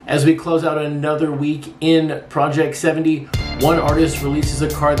As we close out another week in Project 70, one artist releases a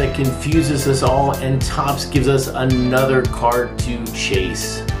card that confuses us all, and Topps gives us another card to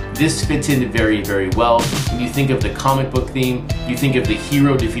chase. This fits in very, very well. When you think of the comic book theme, you think of the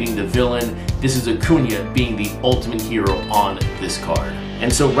hero defeating the villain. This is Acuna being the ultimate hero on this card.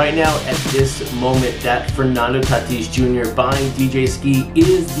 And so right now, at this moment, that Fernando Tatis Jr. buying DJ Ski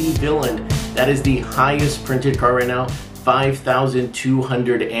is the villain. That is the highest printed card right now,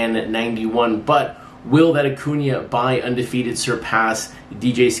 5,291. But will that Acuna buy undefeated surpass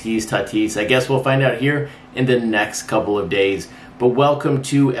DJ Ski's Tatis? I guess we'll find out here in the next couple of days. But welcome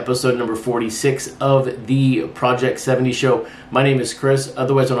to episode number 46 of the Project 70 show. My name is Chris,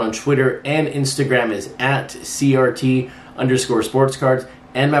 otherwise known on Twitter and Instagram is at CRT_sportscards.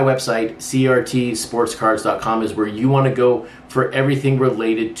 And my website, crtsportscards.com, is where you want to go for everything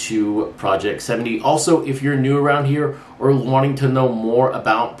related to Project 70. Also, if you're new around here or wanting to know more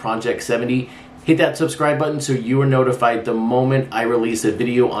about Project 70, hit that subscribe button so you are notified the moment I release a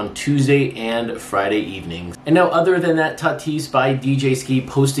video on Tuesday and Friday evenings. And now, other than that Tatis by DJ Ski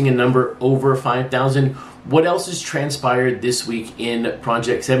posting a number over 5,000, what else has transpired this week in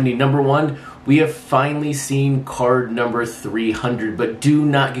Project 70? Number one, we have finally seen card number 300, but do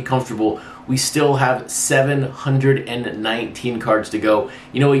not get comfortable. We still have 719 cards to go.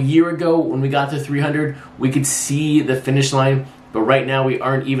 You know, a year ago when we got to 300, we could see the finish line. But right now, we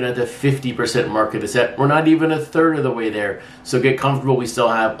aren't even at the 50% mark of the set. We're not even a third of the way there. So get comfortable, we still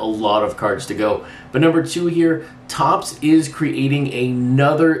have a lot of cards to go. But number two here, Topps is creating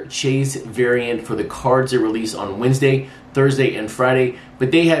another chase variant for the cards that release on Wednesday, Thursday, and Friday.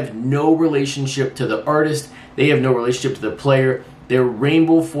 But they have no relationship to the artist. They have no relationship to the player. They're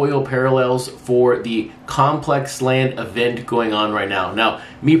rainbow foil parallels for the Complex Land event going on right now. Now,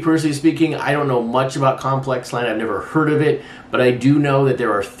 me personally speaking, I don't know much about Complex Land. I've never heard of it, but I do know that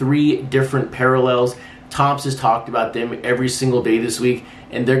there are 3 different parallels. Topps has talked about them every single day this week,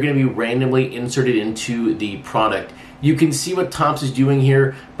 and they're going to be randomly inserted into the product. You can see what Topps is doing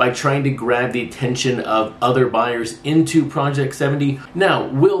here by trying to grab the attention of other buyers into Project 70. Now,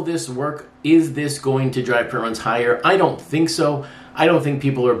 will this work? Is this going to drive print runs higher? I don't think so. I don't think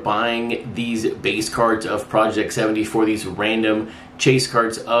people are buying these base cards of Project 70 for these random chase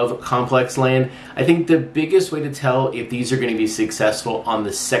cards of Complex Land. I think the biggest way to tell if these are going to be successful on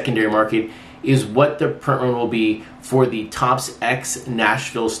the secondary market is what the print run will be for the Topps X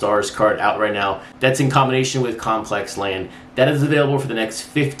Nashville Stars card out right now. That's in combination with Complex Land. That is available for the next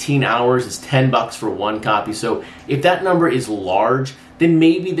 15 hours. It's $10 for one copy. So if that number is large, then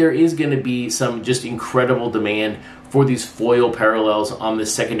maybe there is going to be some just incredible demand for these foil parallels on the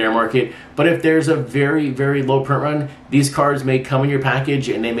secondary market. But if there's a very, very low print run, these cards may come in your package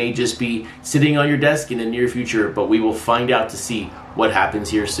and they may just be sitting on your desk in the near future, but we will find out to see what happens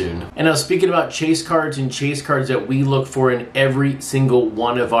here soon. And now, speaking about chase cards and chase cards that we look for in every single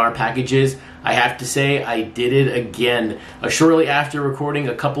one of our packages, I have to say I did it again. Shortly after recording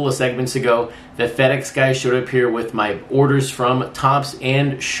a couple of segments ago, the FedEx guy showed up here with my orders from Topps,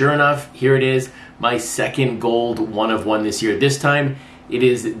 and sure enough, here it is, my second gold 1 of 1 this year. This time, it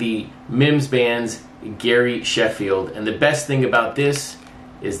is the Mims Bands Gary Sheffield. And the best thing about this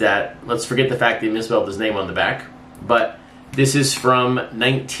is that, let's forget the fact that he misspelled his name on the back, but this is from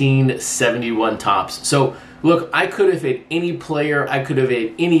 1971 Topps. So look, I could have hit any player, I could have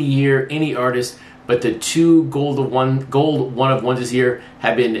hit any year, any artist, but the 2 gold 1 of 1s this year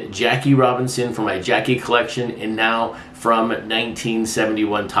have been Jackie Robinson from my Jackie collection, and now from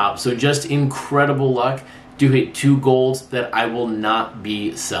 1971 Topps. So just incredible luck to hit 2 golds that I will not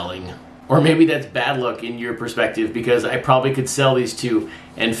be selling. Or maybe that's bad luck in your perspective, because I probably could sell these 2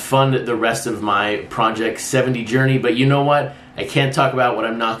 and fund the rest of my Project 70 journey. But you know what? I can't talk about what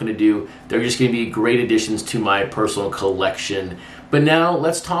I'm not going to do. They're just going to be great additions to my personal collection. But now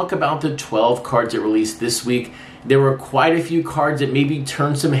let's talk about the 12 cards that released this week. There were quite a few cards that maybe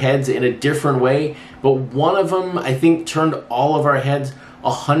turned some heads in a different way, but one of them I think turned all of our heads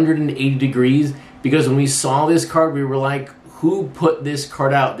 180 degrees, because when we saw this card, we were like, who put this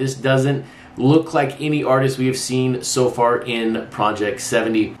card out? This doesn't look like any artist we have seen so far in Project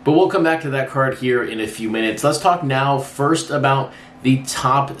 70. But we'll come back to that card here in a few minutes. Let's talk now first about the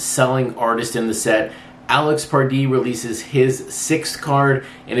top selling artist in the set. Alex Pardee releases his 6th card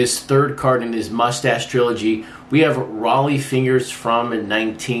and his 3rd card in his Mustache Trilogy. We have Rollie Fingers from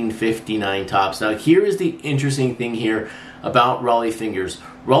 1959 Topps. Now, here is the interesting thing here about Rollie Fingers.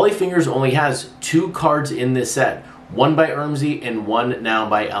 Rollie Fingers only has 2 cards in this set, one by Ermsey and one now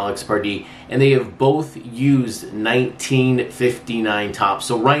by Alex Pardee, and they have both used 1959 Topps.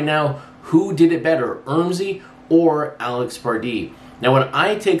 So right now, who did it better, Ermsey or Alex Pardee? Now, when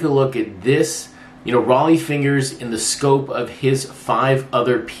I take a look at this, Rollie Fingers in the scope of his 5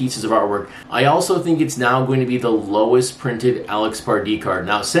 other pieces of artwork, I also think it's now going to be the lowest printed Alex Pardee card.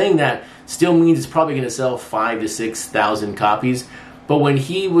 Now, saying that still means it's probably going to sell 5,000 to 6,000 copies, but when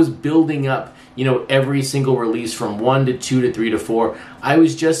he was building up, every single release from 1 to 2 to 3 to 4, I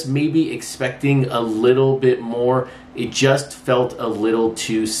was just maybe expecting a little bit more. It just felt a little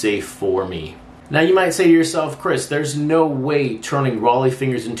too safe for me. Now you might say to yourself, Chris, there's no way turning Rollie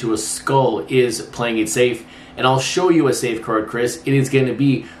Fingers into a skull is playing it safe. And I'll show you a safe card, Chris. It is going to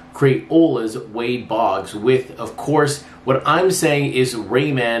be Crayola's Wade Boggs with, of course, what I'm saying is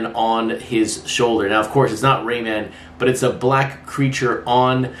Rayman on his shoulder. Now, of course, it's not Rayman, but it's a black creature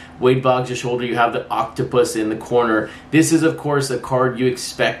on Wade Boggs' shoulder. You have the octopus in the corner. This is, of course, a card you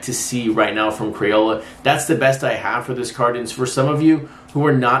expect to see right now from Crayola. That's the best I have for this card. And for some of you who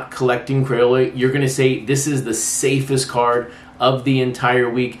are not collecting Crayola, you're going to say this is the safest card of the entire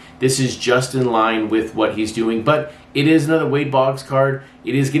week. This is just in line with what he's doing. But it is another Wade Boggs card.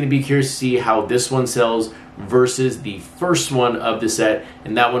 It is going to be curious to see how this one sells versus the first one of the set.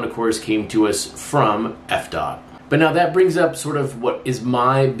 And that one, of course, came to us from FDOT. But now that brings up sort of what is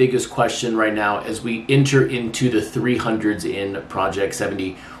my biggest question right now as we enter into the 300s in Project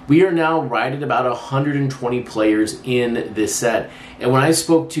 70. We are now right at about 120 players in this set. And when I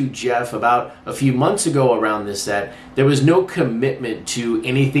spoke to Jeff about a few months ago around this set, there was no commitment to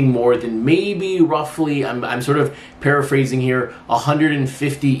anything more than maybe roughly, I'm sort of paraphrasing here,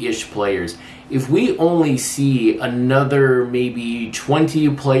 150-ish players. If we only see another maybe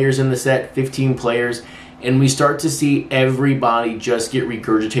 20 players in the set, 15 players, and we start to see everybody just get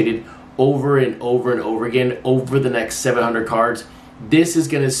regurgitated over and over and over again over the next 700 cards, this is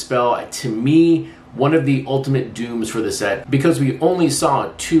going to spell, to me, one of the ultimate dooms for the set, because we only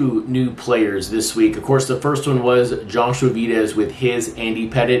saw 2 new players this week. Of course, the first one was Joshua Vides with his Andy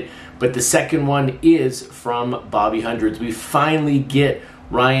Pettitte, but the second one is from Bobby Hundreds. We finally get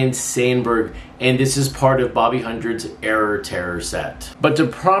Ryan Sandberg, and this is part of Bobby Hundred's Error Terror set. But to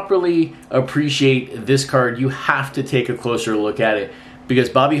properly appreciate this card, you have to take a closer look at it, because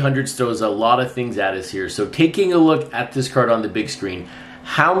Bobby Hundreds throws a lot of things at us here. So taking a look at this card on the big screen,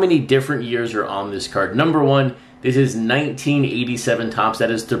 how many different years are on this card? Number 1, this is 1987 tops.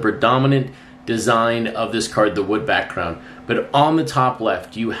 That is the predominant design of this card, the wood background. But on the top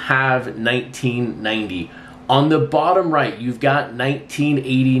left, you have 1990. On the bottom right, you've got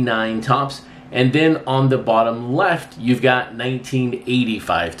 1989 tops. And then on the bottom left, you've got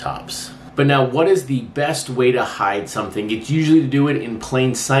 1985 tops. But now, what is the best way to hide something? It's usually to do it in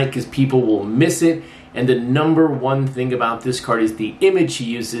plain sight because people will miss it. And the number one thing about this card is the image he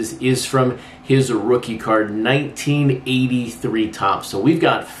uses is from his rookie card, 1983 tops. So we've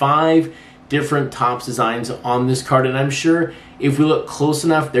got 5 different tops designs on this card, and I'm sure if we look close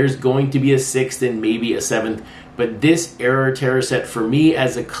enough, there's going to be a 6th and maybe a 7th. But this Error Terror set, for me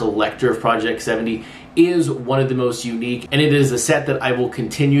as a collector of Project 70, is one of the most unique, and it is a set that I will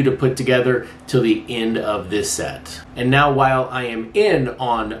continue to put together till the end of this set. And now, while I am in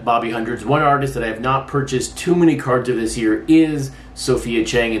on Bobby Hundreds, one artist that I have not purchased too many cards of this year is Sophia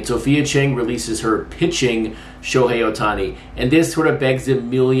Chang, and Sophia Chang releases her pitching Shohei Ohtani, and this sort of begs the $1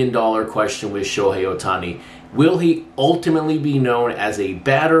 million question with Shohei Ohtani. Will he ultimately be known as a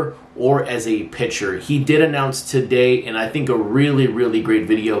batter or as a pitcher? He did announce today, and I think a really, really great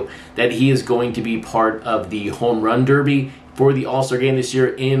video, that he is going to be part of the Home Run Derby for the All-Star Game this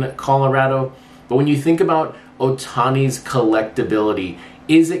year in Colorado. But when you think about Ohtani's collectability,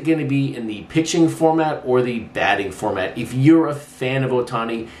 is it going to be in the pitching format or the batting format? If you're a fan of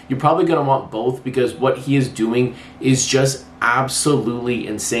Ohtani, you're probably going to want both, because what he is doing is just absolutely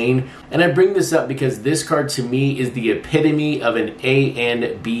insane. And I bring this up because this card to me is the epitome of an A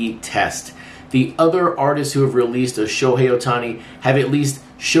and B test. The other artists who have released a Shohei Ohtani have at least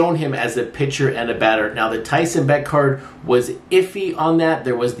shown him as a pitcher and a batter. Now, the Tyson Beck card was iffy on that.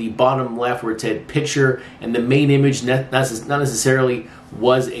 There was the bottom left where it said pitcher, and the main image not necessarily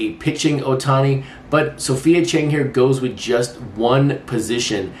was a pitching Ohtani. But Sophia Chang here goes with just one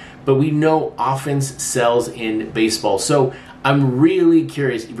position. But we know offense sells in baseball. So I'm really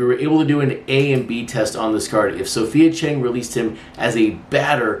curious if we were able to do an A and B test on this card. If Sophia Chang released him as a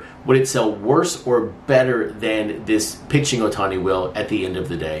batter, would it sell worse or better than this pitching Ohtani will at the end of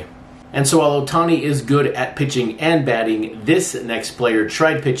the day? And so while Ohtani is good at pitching and batting, this next player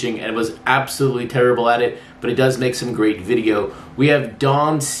tried pitching and was absolutely terrible at it, but it does make some great video. We have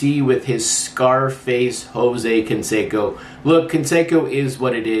Don C with his Scarface Jose Canseco. Look, Canseco is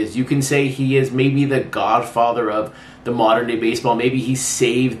what it is. You can say he is maybe the godfather of the modern day baseball. Maybe he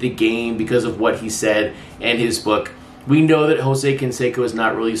saved the game because of what he said and his book. We know that Jose Canseco is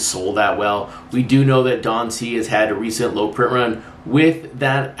not really sold that well. We do know that Don C has had a recent low print run with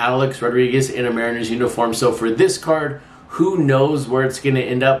that Alex Rodriguez in a Mariners uniform. So for this card, who knows where it's going to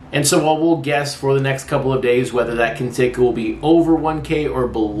end up. And so while we'll guess for the next couple of days whether that Canseco will be over 1K or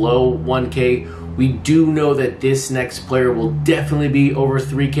below 1K, we do know that this next player will definitely be over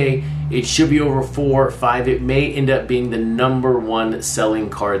 3K. It should be over 4 or 5. It may end up being the #1 selling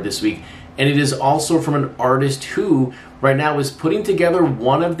card this week. And it is also from an artist who right now is putting together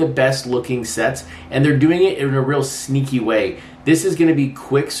one of the best looking sets, and they're doing it in a real sneaky way. This is going to be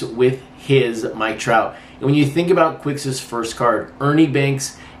Quicks with his Mike Trout. And when you think about Quicks' first card, Ernie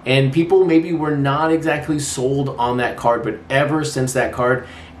Banks, and people maybe were not exactly sold on that card, but ever since that card,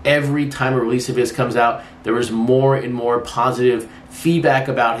 every time a release of his comes out, there was more and more positive feedback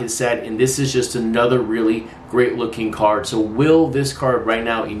about his set, and this is just another really great looking card. So will this card right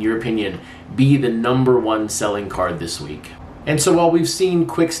now, in your opinion, be the #1 selling card this week? And so while we've seen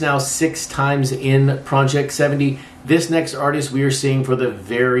Quicks now 6 times in Project 70, this next artist we are seeing for the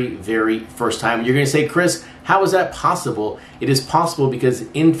very, very first time. You're going to say, Chris, how is that possible? It is possible because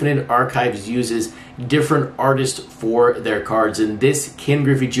Infinite Archives uses different artists for their cards. And this Ken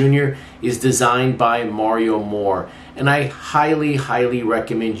Griffey Jr. is designed by Mario Moore. And I highly, highly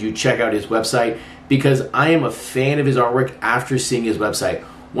recommend you check out his website because I am a fan of his artwork after seeing his website.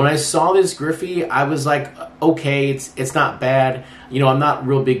 When I saw this Griffey, I was like, okay, it's not bad. You know, I'm not a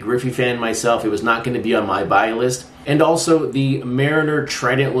real big Griffey fan myself. It was not going to be on my buy list. And also, the Mariner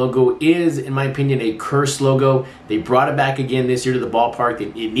Trident logo is, in my opinion, a cursed logo. They brought it back again this year to the ballpark.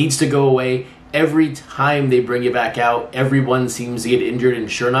 It needs to go away. Every time they bring it back out, everyone seems to get injured, and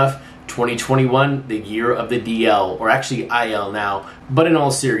sure enough, 2021, the year of the DL, or actually IL now. But in all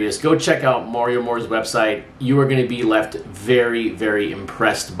seriousness, go check out Mario Moore's website. You are going to be left very, very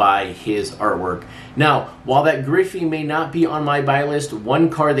impressed by his artwork. Now, while that Griffey may not be on my buy list, one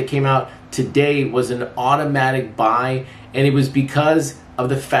card that came out today was an automatic buy, and it was because of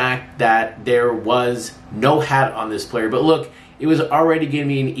the fact that there was no hat on this player. But look, it was already going to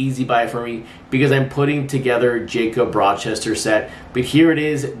be an easy buy for me because I'm putting together Jacob Rochester set. But here it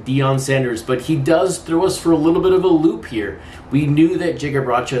is, Deion Sanders. But he does throw us for a little bit of a loop here. We knew that Jacob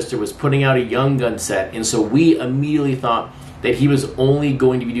Rochester was putting out a young gun set, and so we immediately thought that he was only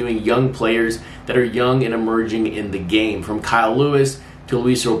going to be doing young players that are young and emerging in the game, from Kyle Lewis to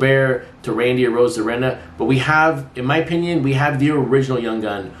Luis Robert to Randy Arozarena. But we have, in my opinion, we have the original young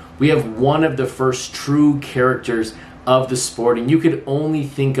gun. We have one of the first true characters of the sport, and you could only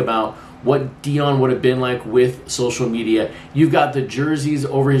think about what Deion would have been like with social media. You've got the jerseys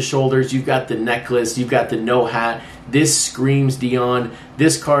over his shoulders, you've got the necklace, you've got the no hat. This screams Deion.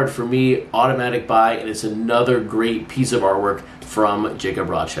 This card for me, automatic buy, and it's another great piece of artwork from Jacob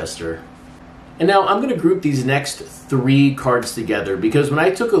Rochester. And now I'm going to group these next 3 cards together because when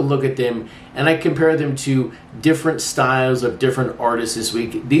I took a look at them and I compared them to different styles of different artists this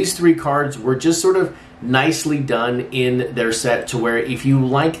week, these 3 cards were just sort of nicely done in their set to where if you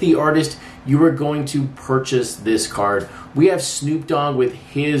like the artist, you are going to purchase this card. We have Snoop Dogg with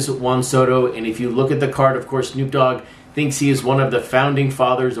his Juan Soto, and if you look at the card, of course, Snoop Dogg thinks he is one of the founding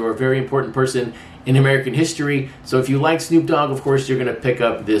fathers or a very important person in American history. So if you like Snoop Dogg, of course, you're going to pick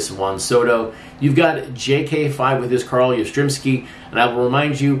up this Juan Soto. You've got JK5 with his Carl Yastrzemski, and I will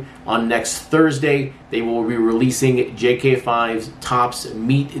remind you, on next Thursday, they will be releasing JK5's Topps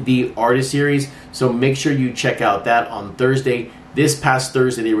Meet the Artist series, so make sure you check out that on Thursday. This past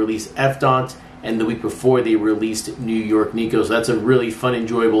Thursday, they released F-Dot, and the week before, they released New York Nico, so that's a really fun,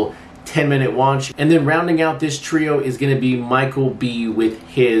 enjoyable 10-minute watch. And then rounding out this trio is going to be Michael B with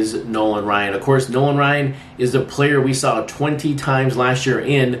his Nolan Ryan. Of course, Nolan Ryan is the player we saw 20 times last year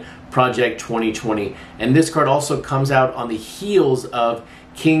in Project 2020. And this card also comes out on the heels of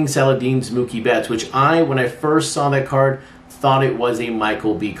King Saladin's Mookie Betts, which when I first saw that card, thought it was a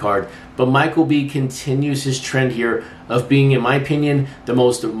Michael B card. But Michael B continues his trend here of being, in my opinion, the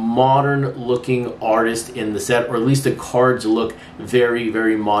most modern looking artist in the set, or at least the cards look very,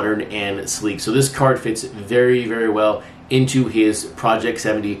 very modern and sleek. So this card fits very, very well into his Project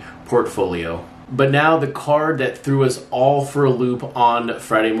 70 portfolio. But now the card that threw us all for a loop on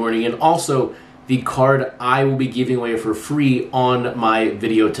Friday morning, and also the card I will be giving away for free on my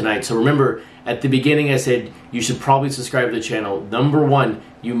video tonight. So remember, at the beginning I said you should probably subscribe to the channel. Number 1,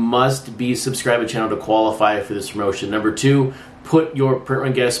 you must be subscribed to the channel to qualify for this promotion. Number 2, put your print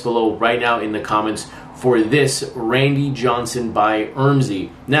run guess below right now in the comments for this Randy Johnson by Ermsey.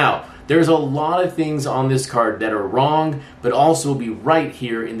 Now, there's a lot of things on this card that are wrong, but also will be right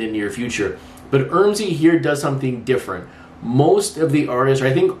here in the near future. But Ermsey here does something different. most of the artists, or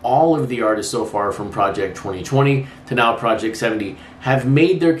I think all of the artists so far from Project 2020 to now Project 70, have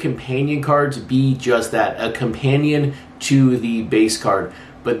made their companion cards be just that, a companion to the base card.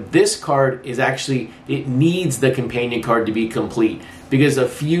 But this card is actually, it needs the companion card to be complete because a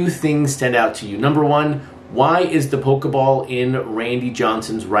few things stand out to you. Number one, why is the Pokeball in Randy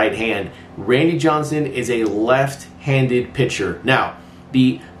Johnson's right hand? Randy Johnson is a left-handed pitcher. Now,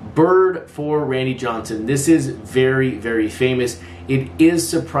 the bird for Randy Johnson, this is very, very famous. It is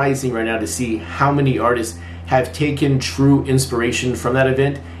surprising right now to see how many artists have taken true inspiration from that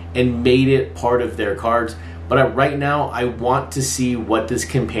event and made it part of their cards. But right now, I want to see what this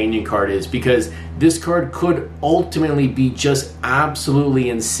companion card is because this card could ultimately be just absolutely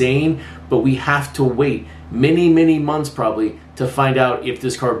insane, but we have to wait many, many months probably to find out if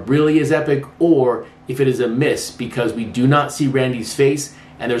this card really is epic or if it is a miss because we do not see Randy's face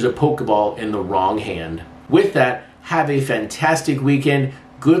and there's a Pokeball in the wrong hand. With that, have a fantastic weekend.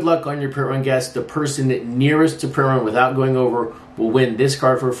 Good luck on your print run guess. The person nearest to print run without going over will win this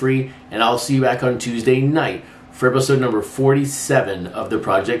card for free, and I'll see you back on Tuesday night for episode number 47 of the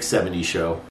Project 70 show.